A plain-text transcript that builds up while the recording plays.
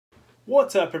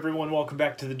What's up, everyone? Welcome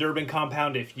back to the Durbin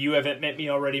Compound. If you haven't met me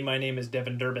already, my name is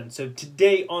Devin Durbin. So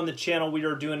today on the channel, we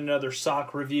are doing another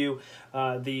sock review,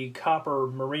 the copper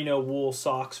merino wool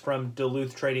socks from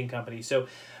Duluth Trading Company. So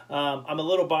I'm a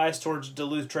little biased towards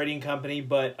Duluth Trading Company,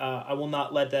 but I will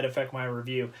not let that affect my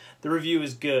review. The review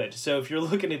is good. So if you're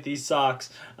looking at these socks,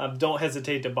 don't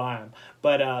hesitate to buy them.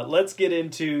 But let's get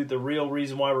into the real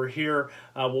reason why we're here.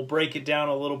 We'll break it down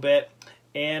a little bit,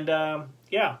 and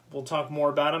yeah, we'll talk more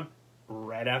about them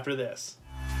right after this.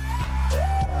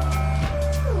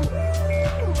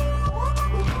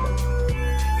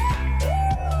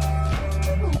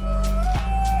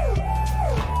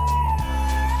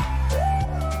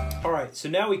 All right, so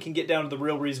now we can get down to the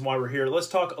real reason why we're here. Let's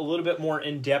talk a little bit more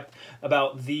in depth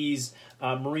about these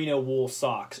merino wool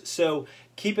socks. So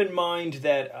keep in mind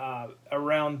that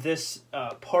around this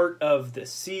part of the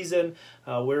season,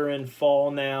 we're in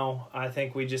fall now. I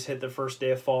think we just hit the first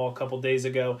day of fall a couple days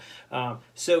ago.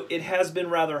 So it has been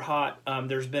rather hot.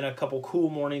 There's been a couple cool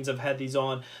mornings I've had these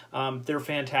on. They're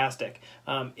fantastic.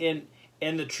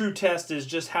 And the true test is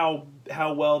just how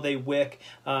well they wick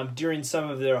during some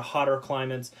of their hotter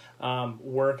climates,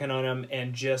 working on them,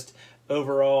 and just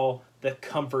overall the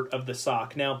comfort of the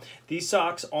sock. Now, these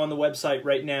socks on the website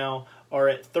right now are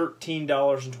at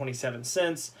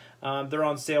 $13.27. They're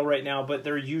on sale right now, but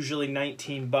they're usually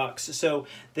 19 bucks. So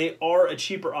they are a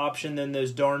cheaper option than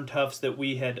those darn toughs that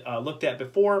we had looked at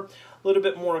before. A little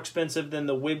bit more expensive than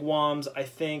the wigwams, I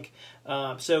think.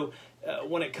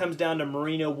 When it comes down to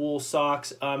merino wool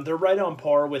socks, they're right on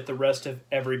par with the rest of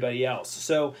everybody else.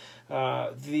 So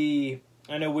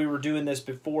I know we were doing this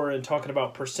before and talking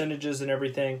about percentages and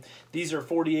everything. These are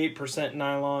 48%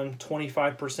 nylon,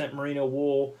 25% merino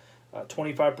wool,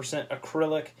 25%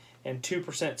 acrylic, and 2%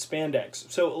 spandex.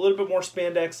 So a little bit more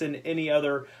spandex than any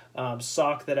other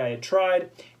sock that I had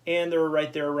tried, and they were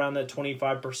right there around that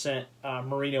 25%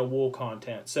 merino wool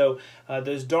content. So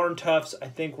those darn toughs, I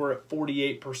think, were at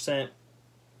 48%.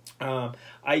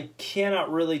 I cannot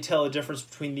really tell a difference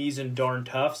between these and darn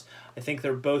toughs. I think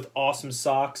they're both awesome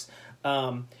socks.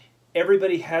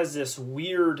 Everybody has this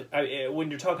weird, when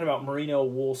you're talking about merino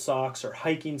wool socks or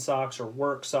hiking socks or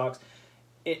work socks,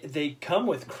 they come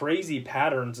with crazy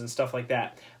patterns and stuff like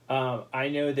that. I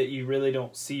know that you really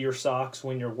don't see your socks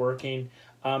when you're working.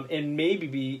 And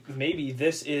maybe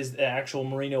this is the actual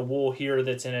merino wool here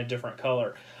that's in a different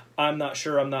color. I'm not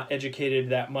sure. I'm not educated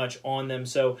that much on them.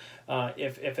 So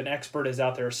if an expert is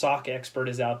out there, a sock expert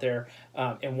is out there,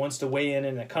 and wants to weigh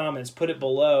in the comments, put it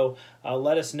below.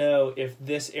 Let us know if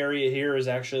this area here is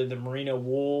actually the merino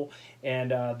wool,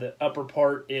 and the upper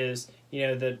part is, you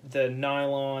know, the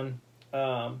nylon.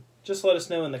 Just let us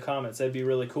know in the comments. That'd be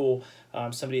really cool.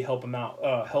 Somebody help them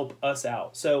out, help us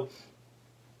out. So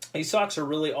these socks are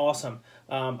really awesome.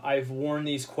 I've worn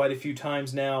these quite a few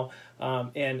times now,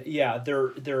 and yeah,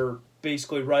 they're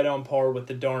basically right on par with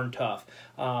the darn tough.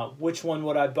 Which one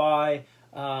would I buy?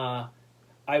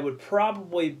 I would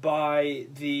probably buy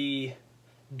the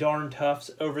darn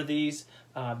toughs over these,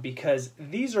 because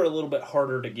these are a little bit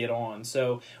harder to get on.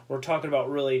 So we're talking about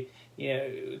really, you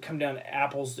know, come down to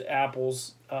apples to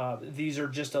apples. These are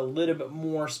just a little bit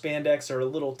more spandex, or a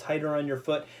little tighter on your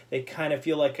foot. They kind of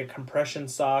feel like a compression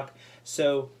sock.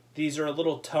 So these are a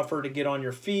little tougher to get on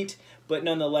your feet, but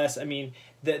nonetheless, I mean,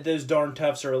 those darn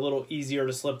toughs are a little easier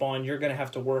to slip on. You're going to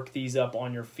have to work these up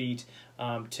on your feet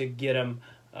to get them,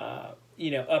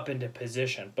 you know, up into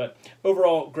position. But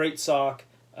overall, great sock.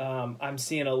 I'm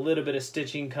seeing a little bit of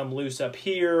stitching come loose up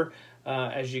here,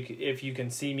 if you can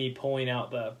see me pulling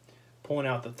out the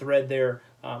thread there.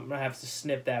 I'm gonna have to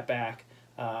snip that back.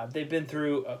 They've been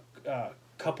through a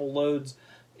couple loads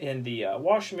in the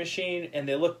washing machine, and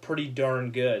they look pretty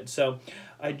darn good. So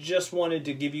I just wanted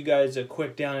to give you guys a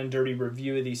quick down and dirty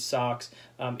review of these socks.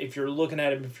 If you're looking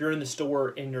at them, if you're in the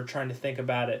store and you're trying to think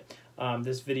about it,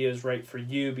 this video is right for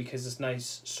you because it's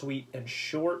nice, sweet, and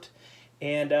short.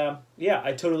 And yeah,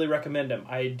 I totally recommend them.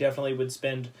 I definitely would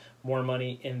spend more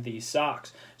money in these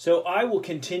socks. So I will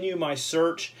continue my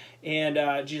search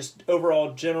and just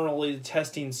overall generally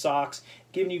testing socks,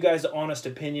 giving you guys an honest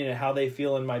opinion of how they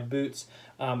feel in my boots.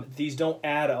 These don't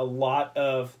add a lot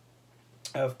of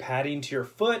padding to your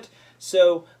foot.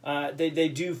 So they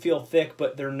do feel thick,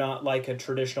 but they're not like a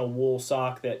traditional wool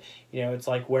sock that, you know, it's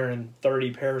like wearing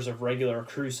 30 pairs of regular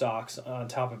crew socks on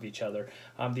top of each other.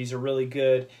 These are really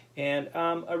good, and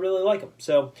I really like them.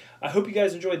 So I hope you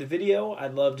guys enjoyed the video.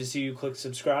 I'd love to see you click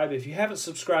subscribe. If you haven't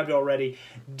subscribed already,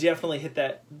 definitely hit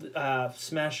that,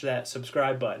 smash that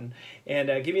subscribe button, and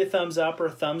give me a thumbs up or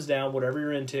a thumbs down, whatever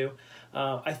you're into.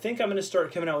 I think I'm going to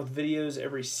start coming out with videos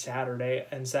every Saturday,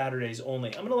 and Saturdays only.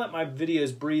 I'm going to let my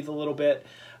videos breathe a little bit.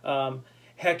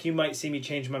 Heck, you might see me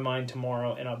change my mind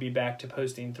tomorrow and I'll be back to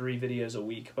posting 3 videos a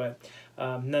week. But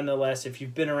nonetheless, if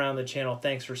you've been around the channel,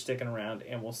 thanks for sticking around,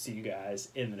 and we'll see you guys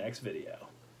in the next video.